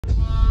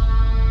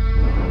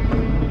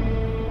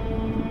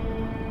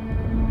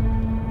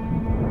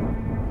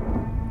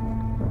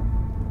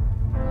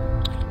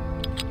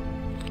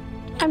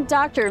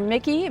Dr.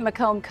 Mickey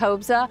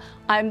McComb-Kobza.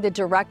 I'm the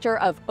director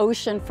of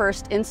Ocean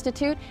First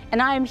Institute,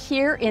 and I am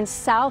here in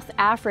South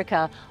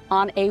Africa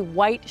on a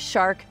white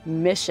shark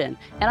mission.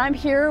 And I'm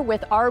here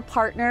with our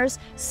partners,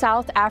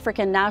 South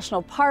African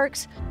National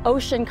Parks,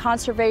 Ocean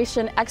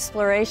Conservation,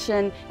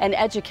 Exploration, and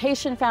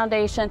Education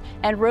Foundation,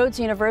 and Rhodes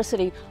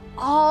University,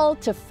 all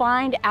to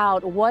find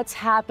out what's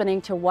happening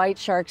to white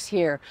sharks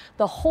here.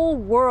 The whole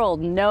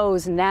world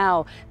knows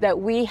now that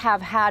we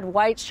have had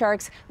white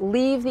sharks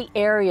leave the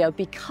area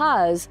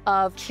because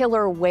of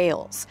killer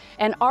whales.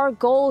 And our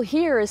goal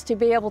here is to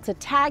be able to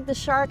tag the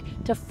shark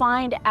to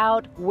find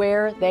out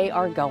where they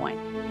are going.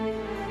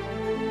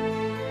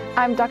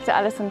 I'm Dr.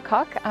 Alison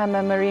Cook. I'm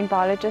a marine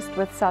biologist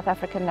with South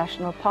African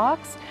National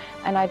Parks,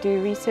 and I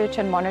do research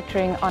and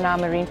monitoring on our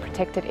marine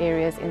protected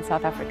areas in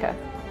South Africa.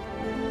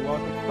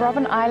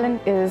 Robben Island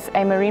is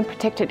a marine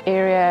protected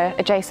area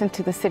adjacent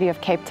to the city of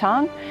Cape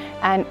Town,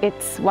 and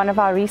it's one of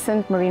our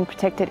recent marine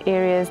protected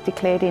areas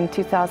declared in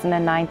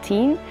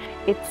 2019.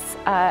 It's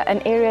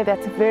an area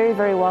that's very,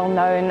 very well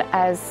known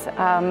as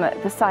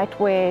the site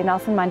where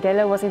Nelson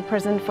Mandela was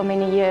imprisoned for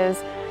many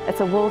years. It's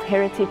a World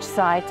Heritage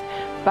Site,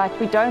 but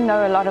we don't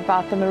know a lot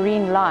about the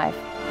marine life.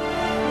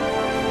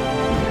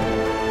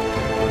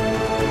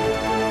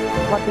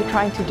 What we're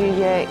trying to do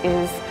here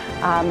is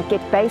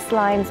get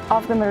baselines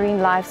of the marine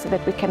life so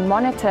that we can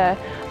monitor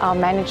our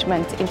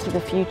management into the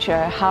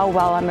future, how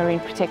well our marine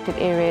protected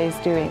area is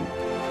doing.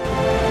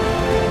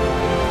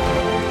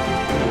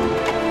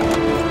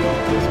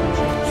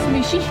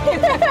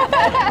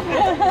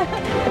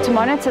 To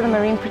monitor the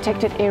marine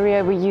protected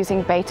area, we're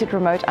using baited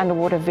remote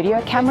underwater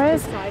video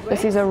cameras.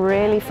 This is a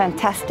really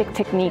fantastic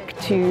technique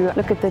to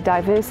look at the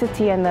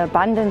diversity and the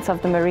abundance of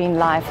the marine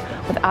life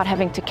without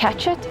having to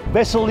catch it.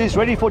 Vessel is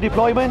ready for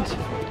deployment.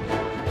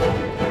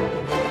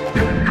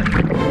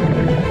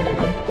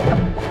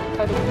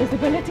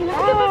 Visibility, look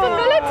at the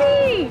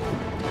visibility!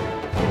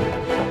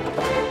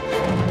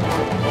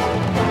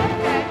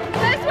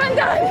 First one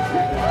done!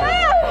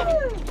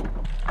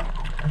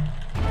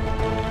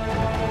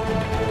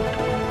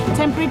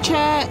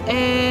 Temperature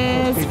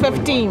is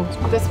 15.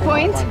 This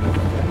point,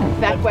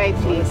 that way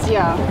please,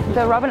 yeah.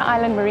 The Robben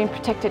Island Marine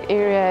Protected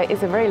Area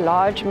is a very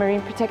large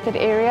marine protected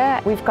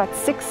area. We've got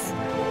 6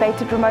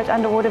 baited remote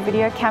underwater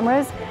video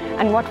cameras,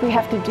 and what we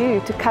have to do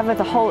to cover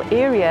the whole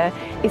area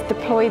is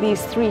deploy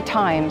these 3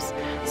 times.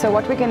 So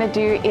what we're going to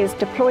do is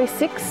deploy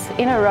 6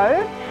 in a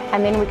row,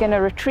 and then we're going to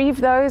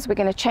retrieve those, we're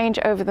going to change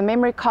over the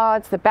memory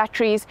cards, the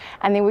batteries,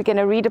 and then we're going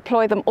to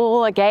redeploy them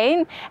all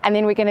again, and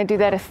then we're going to do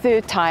that a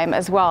 3rd time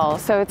as well.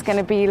 So it's going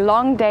to be a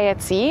long day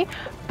at sea,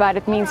 but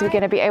it means we're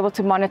going to be able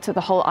to monitor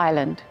the whole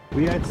island.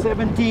 We had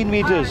 17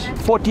 meters,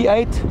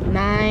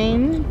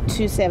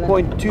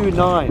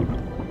 48.29.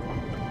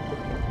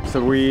 So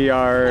we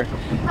are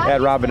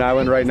at Robben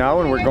Island right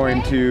now, and we're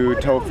going to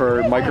tow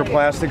for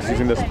microplastics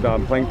using this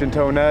plankton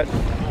tow net.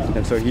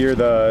 And so here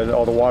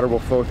all the water will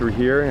flow through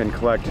here and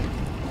collect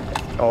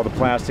all the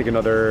plastic and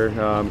other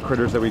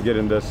critters that we get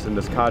in this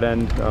cod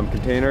end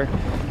container.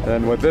 And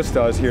then what this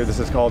does here, this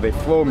is called a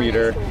flow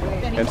meter,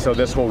 and so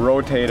this will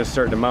rotate a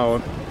certain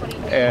amount,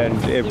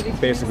 and it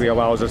basically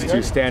allows us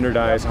to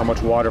standardize how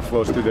much water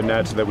flows through the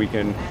net so that we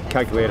can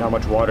calculate how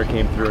much water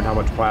came through and how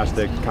much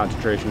plastic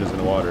concentration is in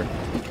the water.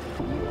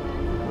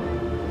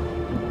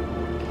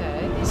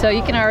 So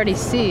you can already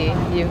see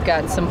you've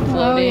got some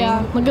floating. Oh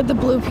yeah, look at the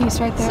blue piece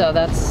right there. So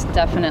that's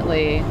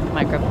definitely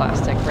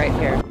microplastic right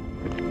here.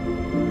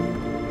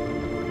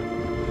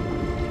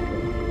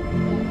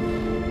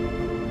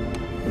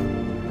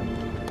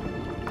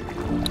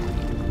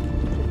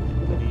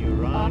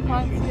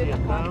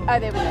 Oh,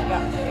 there we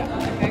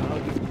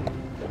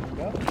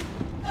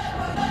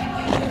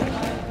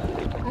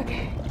go.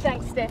 Okay,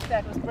 thanks Steph,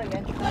 that was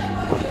brilliant.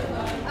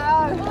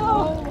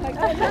 Oh my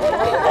goodness.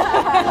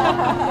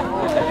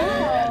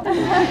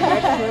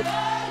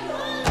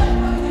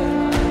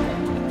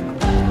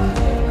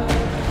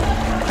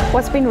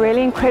 What's been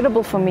really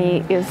incredible for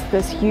me is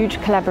this huge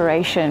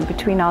collaboration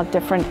between our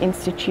different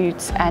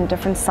institutes and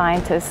different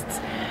scientists.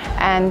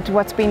 And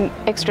what's been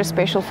extra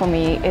special for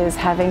me is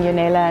having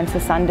Yonela and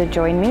Sasanda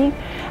join me.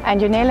 And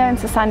Yonela and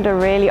Sasanda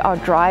really are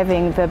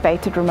driving the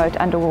baited remote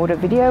underwater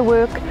video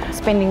work,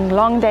 spending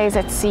long days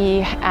at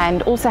sea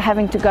and also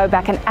having to go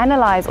back and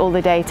analyze all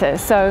the data.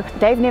 So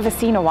they've never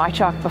seen a white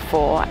shark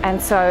before.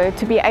 And so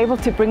to be able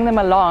to bring them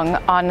along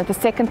on the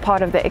second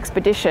part of the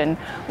expedition,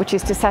 which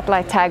is to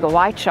satellite tag a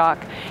white shark,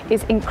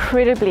 is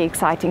incredibly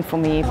exciting for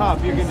me.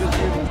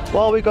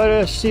 Well, we got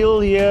a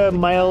seal here,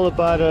 male,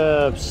 about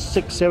a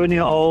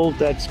 6-7-year-old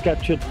that's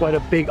captured quite a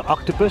big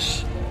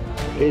octopus.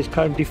 Is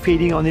currently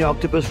feeding on the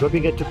octopus,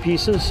 ripping it to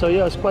pieces. So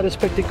yeah, it's quite a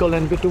spectacle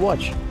and good to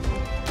watch.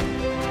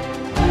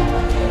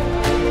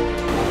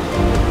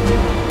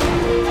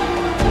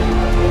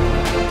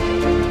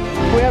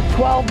 We have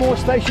 12 more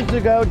stations to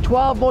go.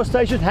 12 more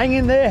stations. Hang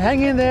in there,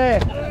 hang in there.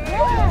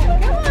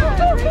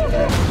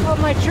 Oh,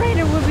 my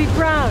trainer will be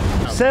proud.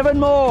 7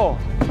 more.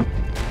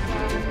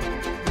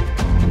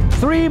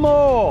 3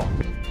 more.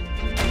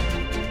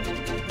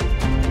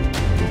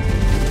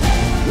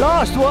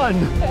 Last one!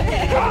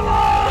 Come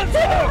on,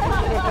 sir!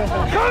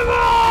 Come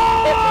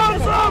on,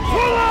 sir!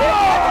 Pull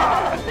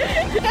on!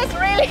 This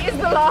really is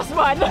the last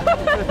one.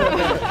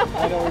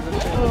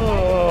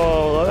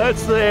 Oh,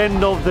 that's the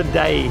end of the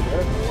day.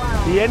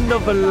 The end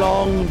of a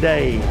long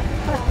day.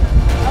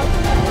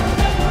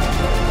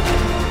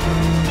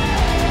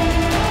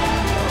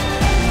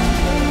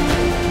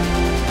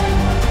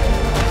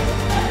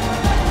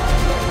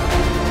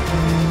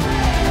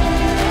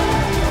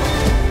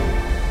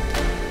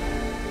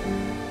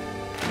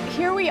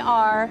 Here we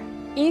are,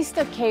 east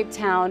of Cape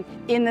Town,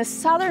 in the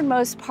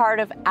southernmost part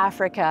of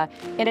Africa,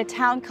 in a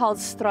town called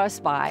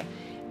Strasbourg.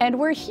 And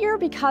we're here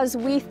because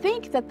we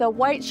think that the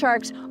white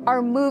sharks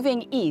are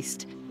moving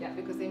east. Yeah,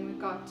 because then we've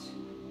got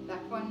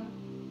that one.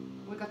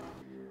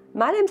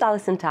 My name's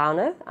Alison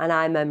Cook, and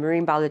I'm a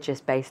marine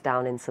biologist based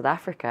down in South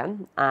Africa,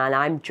 and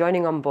I'm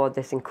joining on board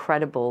this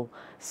incredible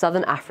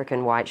Southern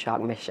African white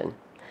shark mission.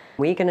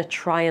 We're going to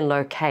try and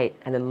locate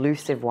an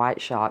elusive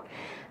white shark.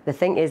 The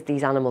thing is,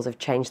 these animals have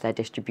changed their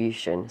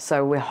distribution,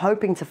 so we're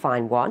hoping to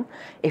find one.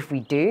 If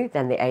we do,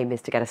 then the aim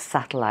is to get a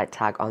satellite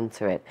tag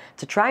onto it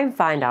to try and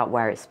find out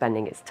where it's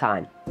spending its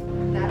time.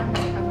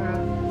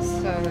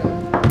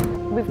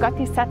 We've got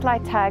these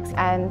satellite tags,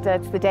 and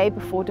it's the day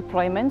before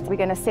deployment. We're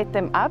going to set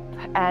them up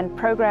and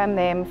program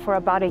them for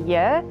about a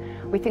year.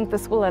 We think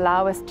this will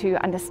allow us to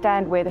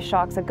understand where the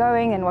sharks are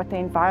going and what the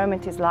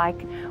environment is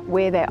like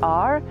where they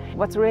are.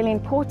 What's really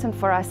important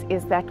for us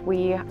is that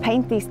we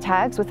paint these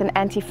tags with an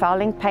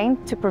anti-fouling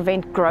paint to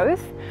prevent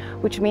growth,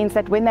 which means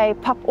that when they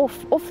pop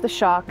off the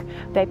shark,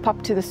 they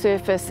pop to the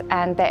surface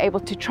and they're able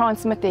to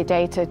transmit their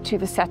data to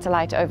the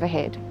satellite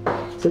overhead.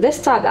 So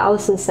this tag that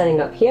Alison's setting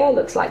up here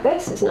looks like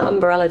this. It's an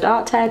umbrella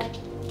dart head.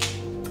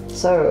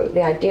 So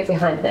the idea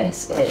behind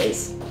this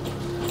is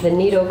the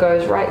needle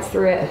goes right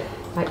through it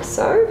like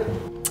so,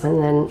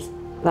 and then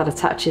that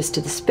attaches to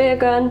the spear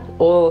gun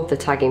or the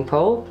tagging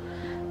pole,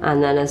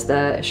 and then as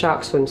the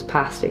shark swims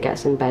past, it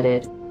gets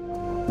embedded.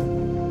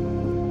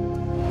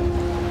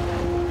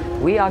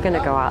 We are going to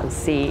go out and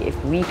see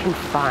if we can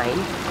find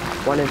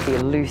one of the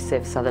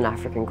elusive Southern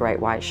African great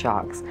white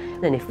sharks.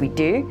 And if we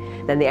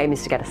do, then the aim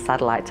is to get a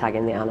satellite tag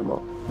in the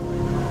animal.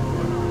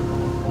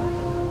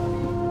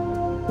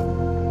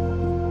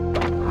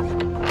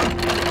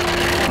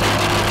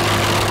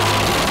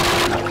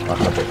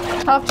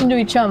 How often do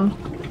we chum?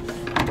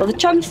 Well, the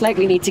chum slick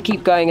we need to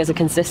keep going as a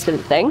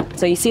consistent thing.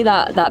 So you see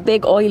that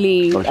big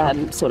oily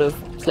sort of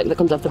slick that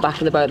comes off the back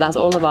of the boat, that's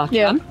all of our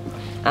chum.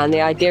 And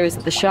the idea is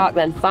that the shark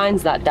then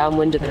finds that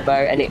downwind of the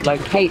boat and it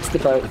locates the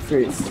boat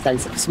through its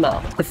sense of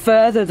smell. The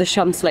further the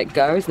chum slick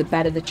goes, the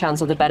better the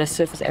chance or the better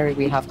surface area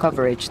we have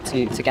coverage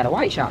to get a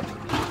white shark.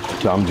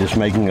 So I'm just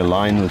making a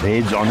line with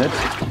heads on it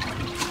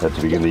that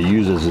we're going to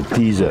use as a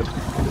teaser.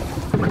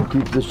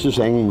 Keep this just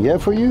hanging here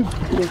for you.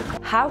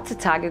 How to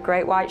tag a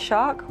great white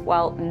shark?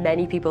 Well,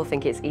 many people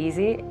think it's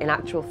easy. In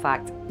actual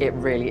fact, it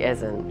really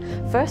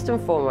isn't. First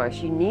and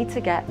foremost, you need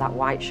to get that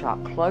white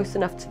shark close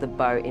enough to the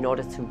boat in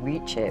order to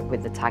reach it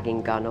with the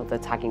tagging gun or the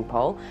tagging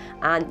pole,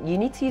 and you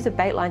need to use a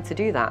bait line to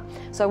do that.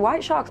 So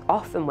white sharks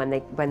often, when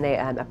they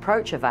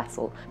approach a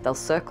vessel, they'll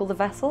circle the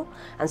vessel,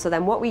 and so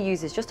then what we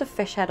use is just a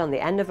fish head on the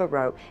end of a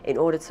rope in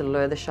order to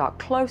lure the shark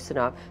close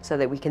enough so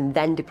that we can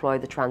then deploy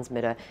the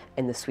transmitter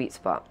in the sweet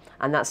spot.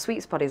 And that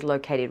sweet spot is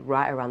located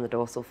right around the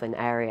dorsal fin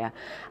area.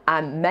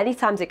 Many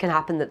times it can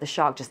happen that the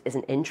shark just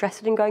isn't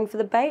interested in going for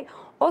the bait,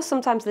 or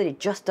sometimes that it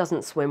just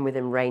doesn't swim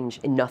within range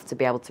enough to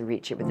be able to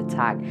reach it with the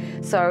tag.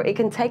 So it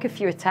can take a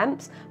few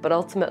attempts, but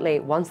ultimately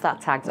once that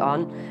tag's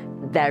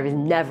on, there is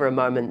never a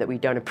moment that we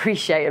don't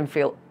appreciate and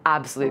feel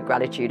absolute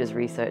gratitude as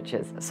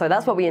researchers. So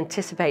that's what we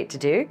anticipate to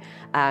do.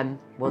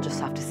 We'll just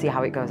have to see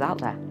how it goes out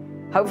there.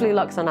 Hopefully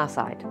luck's on our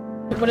side.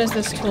 What does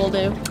this tool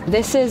do?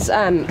 This is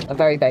a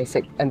very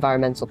basic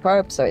environmental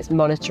probe, so it's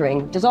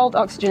monitoring dissolved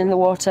oxygen in the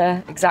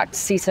water, exact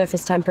sea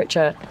surface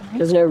temperature.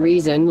 There's no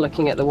reason,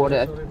 looking at the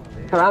water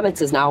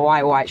parameters now, why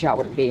a white shark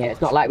wouldn't be here.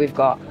 It's not like we've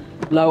got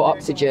low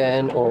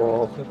oxygen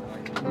or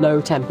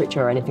low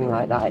temperature or anything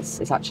like that.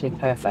 It's actually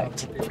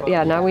perfect.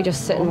 Yeah, now we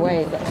just sit and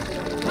wait.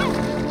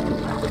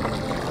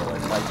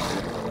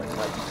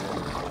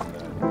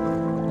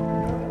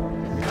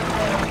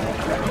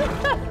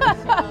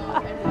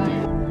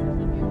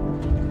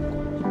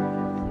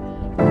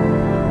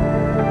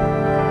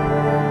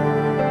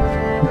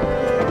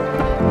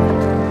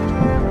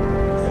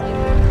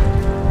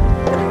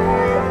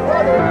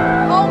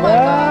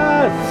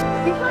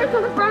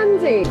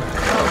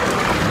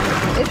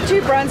 It's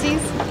two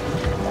bronzies.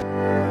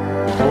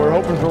 Well, we're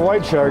hoping for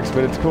white sharks,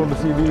 but it's cool to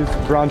see these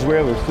bronze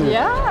whalers too.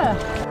 Yeah.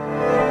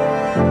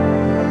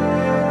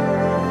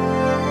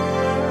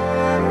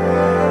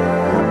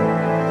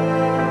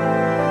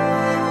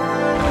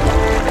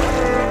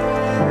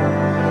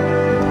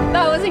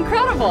 That was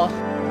incredible.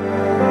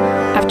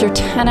 After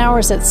 10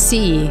 hours at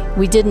sea,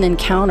 we didn't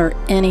encounter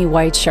any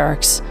white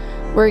sharks.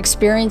 We're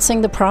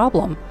experiencing the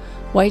problem.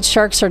 White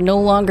sharks are no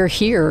longer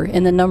here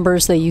in the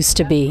numbers they used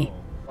to be.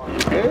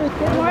 Good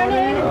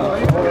morning.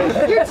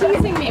 You're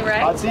teasing me,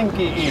 right? I think,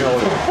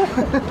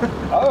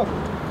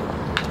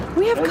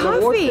 We have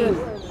coffee.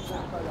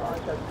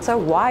 So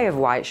why have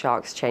white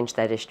sharks changed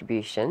their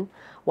distribution?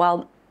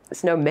 Well,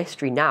 it's no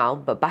mystery now,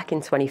 but back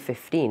in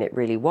 2015 it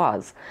really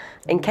was.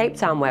 In Cape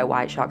Town, where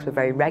white sharks were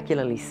very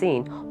regularly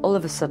seen, all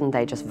of a sudden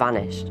they just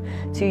vanished.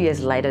 2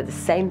 years later, the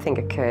same thing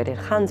occurred in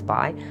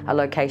Gansbaai, a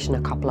location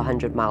a couple of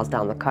 100 miles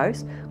down the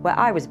coast, where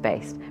I was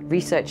based,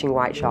 researching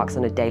white sharks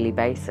on a daily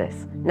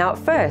basis. Now, at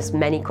first,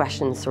 many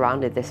questions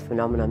surrounded this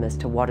phenomenon as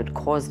to what had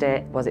caused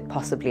it. Was it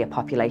possibly a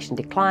population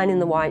decline in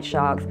the white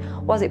sharks?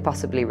 Was it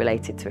possibly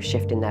related to a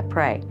shift in their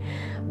prey?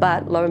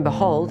 But lo and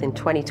behold, in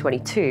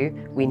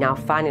 2022, we now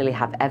finally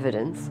have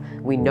evidence.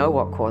 We know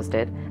what caused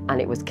it, and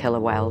it was killer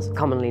whales,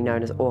 commonly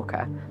known as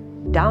orca.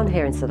 Down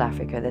here in South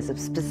Africa, there's a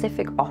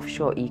specific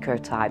offshore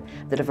ecotype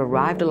that have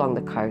arrived along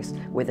the coast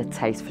with a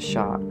taste for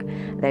shark.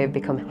 They have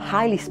become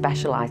highly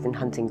specialized in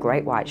hunting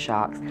great white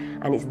sharks,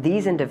 and it's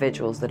these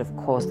individuals that have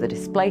caused the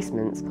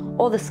displacements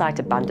or the site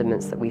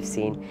abandonments that we've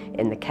seen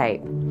in the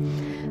Cape.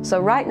 So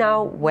right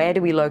now, where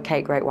do we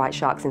locate great white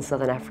sharks in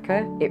Southern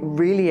Africa? It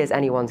really is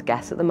anyone's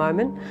guess at the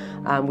moment.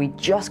 We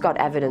just got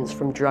evidence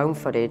from drone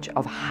footage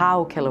of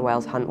how killer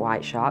whales hunt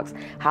white sharks,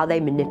 how they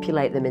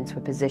manipulate them into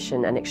a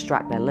position and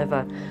extract their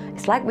liver.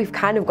 It's like we've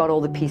kind of got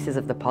all the pieces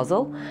of the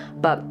puzzle,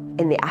 but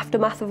in the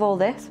aftermath of all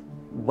this,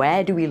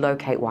 where do we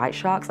locate white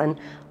sharks, and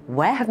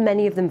where have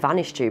many of them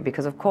vanished to?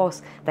 Because of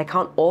course, they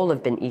can't all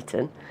have been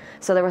eaten.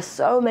 So there are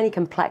so many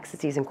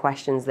complexities and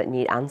questions that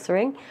need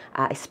answering,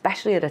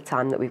 especially at a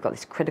time that we've got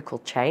this critical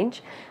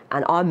change.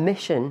 And our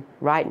mission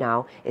right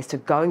now is to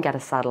go and get a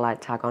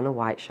satellite tag on a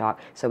white shark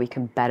so we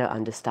can better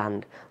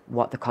understand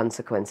what the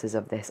consequences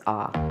of this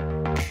are.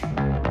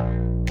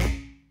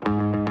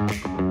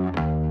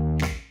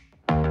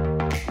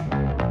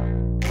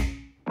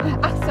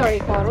 Sorry,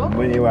 Carl.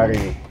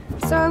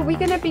 So we're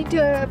going to be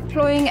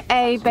deploying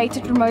a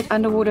baited remote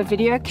underwater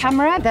video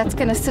camera that's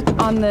going to sit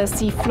on the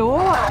sea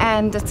floor,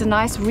 and it's a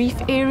nice reef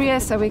area,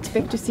 so we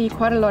expect to see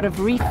quite a lot of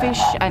reef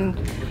fish and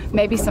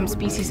maybe some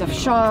species of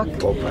shark.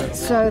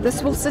 So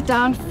this will sit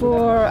down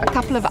for a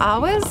couple of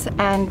hours,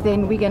 and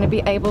then we're going to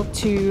be able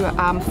to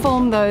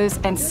film those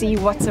and see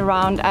what's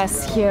around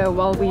us here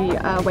while we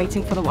are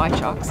waiting for the white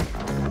sharks.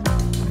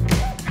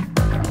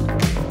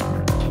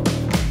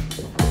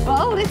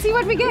 Well, let's see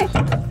what we get.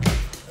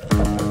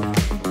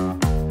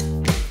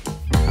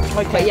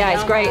 But yeah,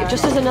 it's great,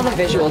 just as another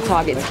visual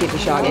target to keep the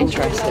shark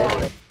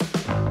interested.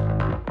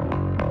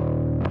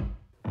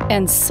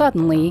 And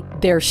suddenly,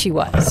 there she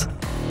was.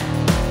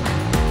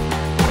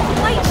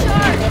 White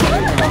shark!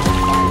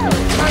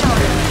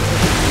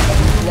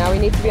 Now we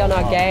need to be on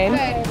our game.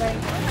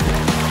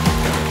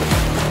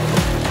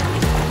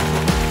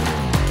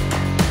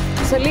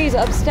 So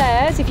Lisa,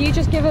 upstairs, if you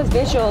just give us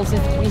visuals,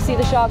 if you see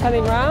the shark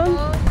coming round.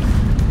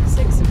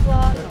 6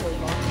 o'clock.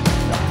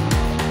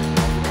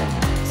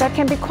 So it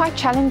can be quite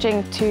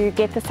challenging to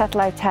get the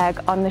satellite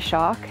tag on the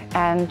shark,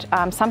 and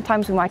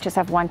sometimes we might just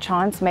have one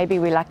chance. Maybe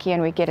we're lucky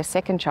and we get a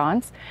second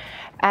chance.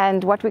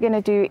 And what we're going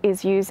to do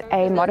is use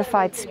a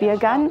modified spear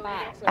gun,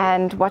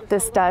 and what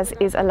this does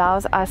is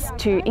allows us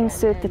to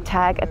insert the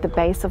tag at the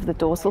base of the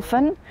dorsal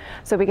fin.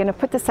 So we're going to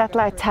put the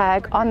satellite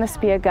tag on the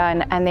spear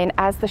gun, and then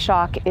as the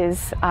shark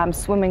is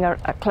swimming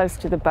close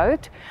to the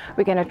boat,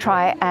 we're going to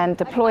try and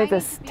deploy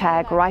this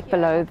tag right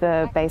below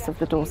the base of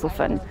the dorsal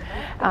fin.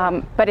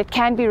 But it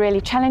can be really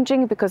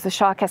challenging because the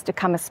shark has to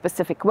come a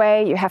specific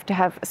way, you have to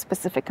have a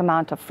specific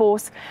amount of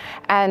force,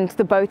 and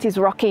the boat is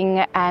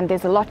rocking and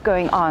there's a lot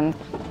going on.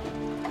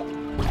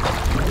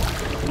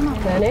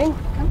 Turning.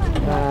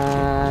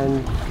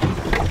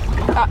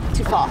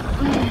 Too far.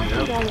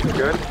 Yeah,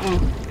 good.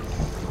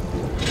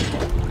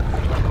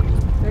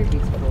 Very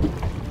beautiful.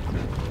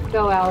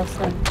 Go,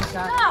 Alison.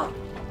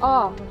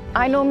 Oh,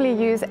 I normally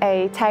use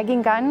a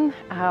tagging gun.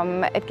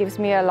 It gives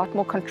me a lot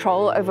more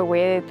control over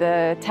where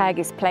the tag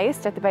is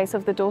placed at the base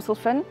of the dorsal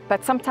fin.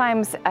 But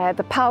sometimes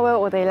the power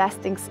or the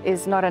elastics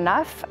is not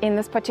enough. In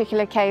this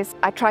particular case,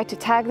 I tried to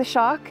tag the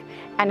shark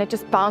and it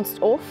just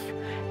bounced off.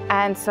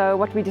 And so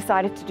what we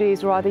decided to do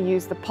is rather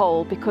use the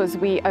pole because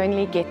we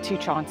only get 2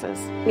 chances.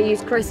 He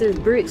used Chris's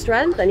brute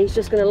strength, and he's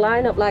just going to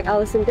line up like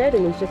Alison did,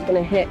 and he's just going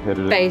to hit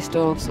base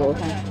dorsal.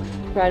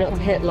 Try not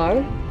to hit low.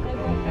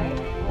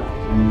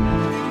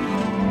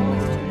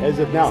 Is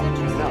it now?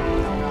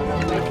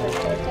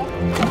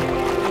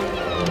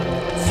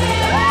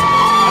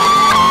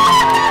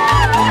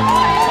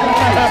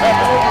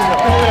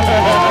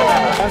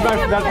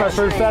 That's my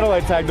first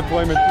satellite tag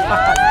deployment.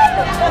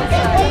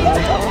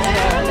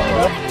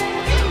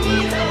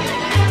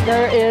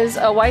 There is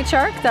a white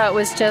shark that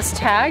was just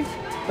tagged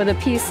with a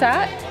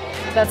PSAT.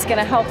 That's going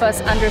to help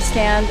us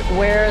understand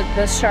where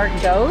the shark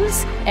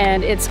goes,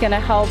 and it's going to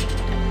help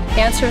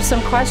answer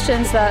some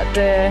questions that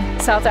the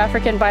South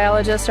African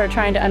biologists are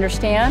trying to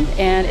understand,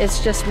 and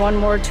it's just one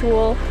more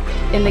tool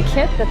in the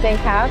kit that they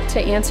have to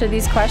answer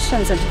these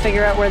questions and to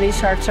figure out where these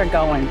sharks are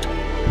going.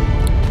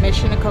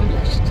 Mission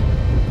accomplished.